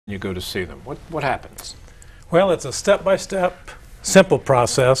you go to see them? What happens? Well, it's a step-by-step, simple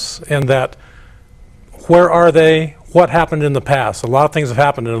process in that where are they, what happened in the past. A lot of things have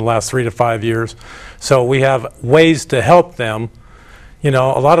happened in the last 3 to 5 years. So we have ways to help them. You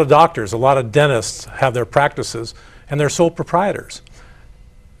know, a lot of doctors, a lot of dentists have their practices, and they're sole proprietors.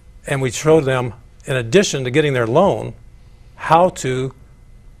 And we show them, in addition to getting their loan, how to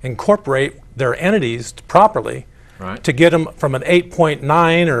incorporate their entities properly to get them from an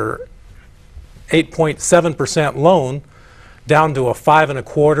 8.9 or 8.7% loan down to a 5.25,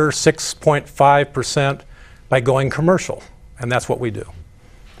 6.5% by going commercial, and that's what we do.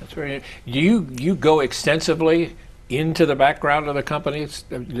 That's very. You go extensively into the background of the companies.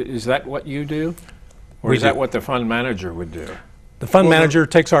 Is that what you do, or is that what the fund manager would do? The fund manager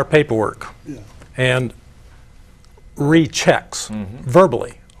takes our paperwork and rechecks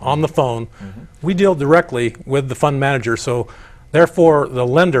verbally on the phone. We deal directly with the fund manager, so therefore the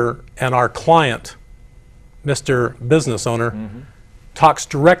lender and our client, Mr. Business Owner, talks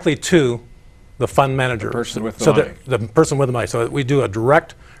directly to the fund manager. The person with the money. The person with the money. So we do a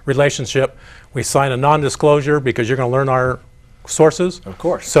direct relationship. We sign a non-disclosure because you're going to learn our sources. Of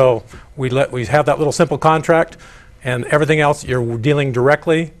course. So we have that little simple contract, and everything else you're dealing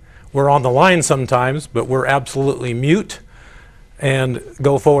directly. We're on the line sometimes, but we're absolutely mute and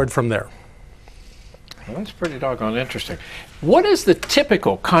go forward from there. Well, that's pretty doggone interesting. What is the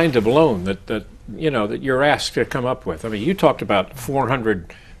typical kind of loan that you're asked to come up with? I mean, you talked about $400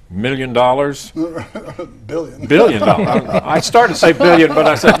 million. Billion dollars. I started to say billion, but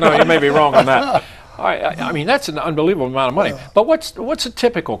I said no. You may be wrong on that. I mean, that's an unbelievable amount of money. But what's a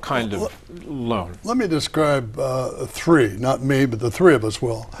typical kind of loan? Let me describe three. Not me, but the three of us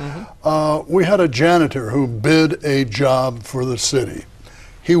will. We had a janitor who bid a job for the city.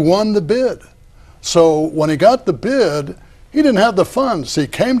 He won the bid. So when he got the bid, he didn't have the funds. He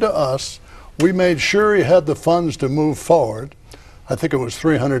came to us. We made sure he had the funds to move forward. I think it was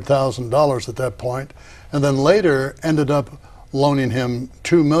 $300,000 at that point, and then later ended up loaning him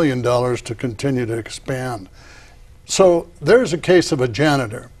 $2 million to continue to expand. So there's a case of a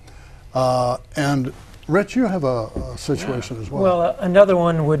janitor. And Rich, you have a situation as well. Well, another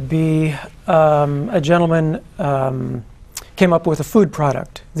one would be a gentleman came up with a food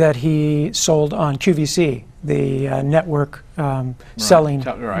product that he sold on QVC, the network selling.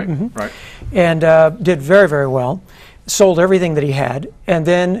 Right. And did very, very well. Sold everything that he had, and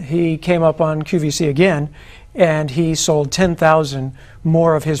then he came up on QVC again, and he sold 10,000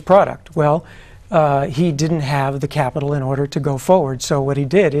 more of his product. Well, he didn't have the capital in order to go forward, so what he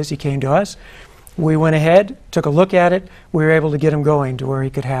did is he came to us. We went ahead, took a look at it. We were able to get him going to where he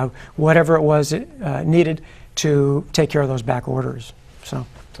could have whatever it was needed to take care of those back orders. So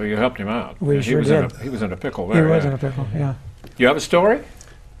you helped him out. We sure did. He was in a pickle there. He was in a pickle, yeah. You have a story?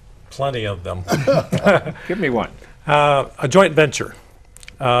 Plenty of them. Give me one. A joint venture.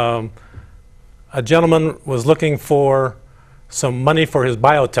 A gentleman was looking for some money for his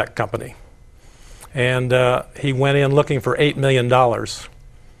biotech company, and he went in looking for $8 million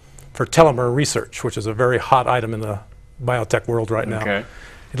for telomere research, which is a very hot item in the biotech world right now. Okay.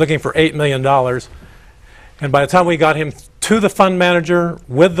 He's looking for $8 million, and by the time we got him to the fund manager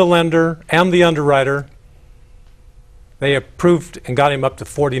with the lender and the underwriter, they approved and got him up to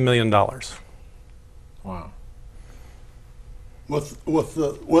 $40 million. Wow. With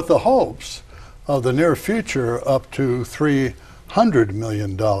the hopes of the near future up to $300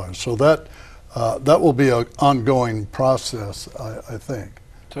 million. So that will be an ongoing process, I think.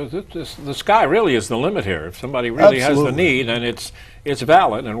 So the sky really is the limit here. If somebody really has the need and it's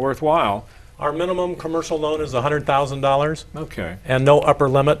valid and worthwhile. Our minimum commercial loan is $100,000. Okay. And no upper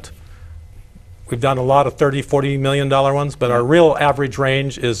limit. We've done a lot of $30, $40 million ones, but our real average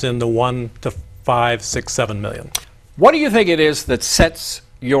range is in the 1 to 5, 6, 7 million. What do you think it is that sets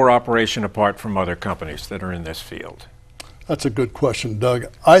your operation apart from other companies that are in this field? That's a good question, Doug.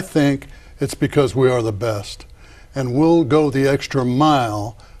 I think it's because we are the best, and we'll go the extra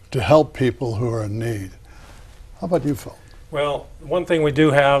mile to help people who are in need. How about you, Phil? Well, one thing we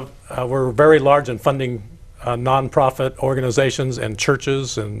do have, we're very large in funding nonprofit organizations and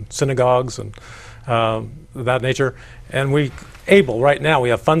churches and synagogues and that nature. And right now we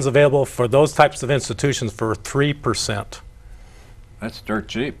have funds available for those types of institutions for 3%. That's dirt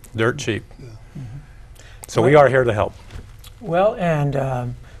cheap. Dirt cheap. Yeah. So we are here to help. Well,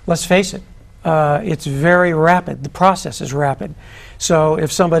 and let's face it, it's very rapid. The process is rapid. So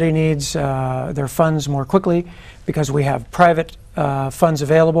if somebody needs their funds more quickly, because we have private funds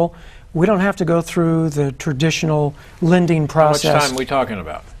available, we don't have to go through the traditional lending process. How much time are we talking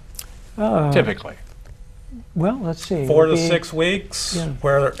about, typically? Well, let's see. 4 to Maybe- 6 weeks, Yeah.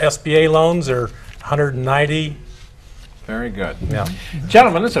 where SBA loans are 190. Very good. Yeah.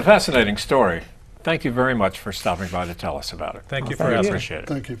 Gentlemen, it's a fascinating story. Thank you very much for stopping by to tell us about it. Thank you Thank for you. asking. Appreciate it.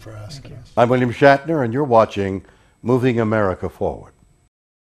 Thank you for asking us. I'm William Shatner, and you're watching Moving America Forward.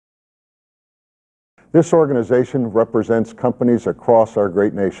 This organization represents companies across our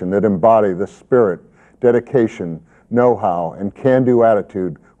great nation that embody the spirit, dedication, know-how, and can-do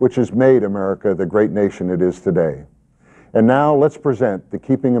attitude which has made America the great nation it is today. And now let's present the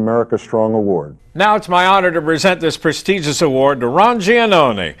Keeping America Strong Award. Now it's my honor to present this prestigious award to Ron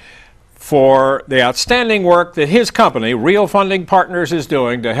Giannoni for the outstanding work that his company, Real Funding Partners, is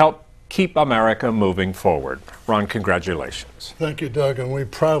doing to help keep America moving forward. Ron, congratulations. Thank you, Doug, and we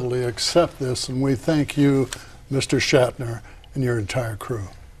proudly accept this, and we thank you, Mr. Shatner, and your entire crew.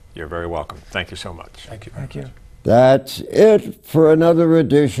 You're very welcome. Thank you so much. Thank you. Thank you. That's it for another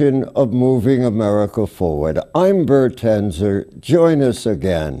edition of Moving America Forward. I'm Bert Tenzer. Join us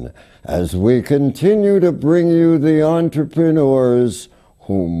again as we continue to bring you the entrepreneurs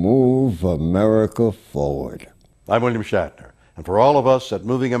who move America forward. I'm William Shatner, and for all of us at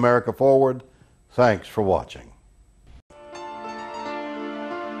Moving America Forward, thanks for watching.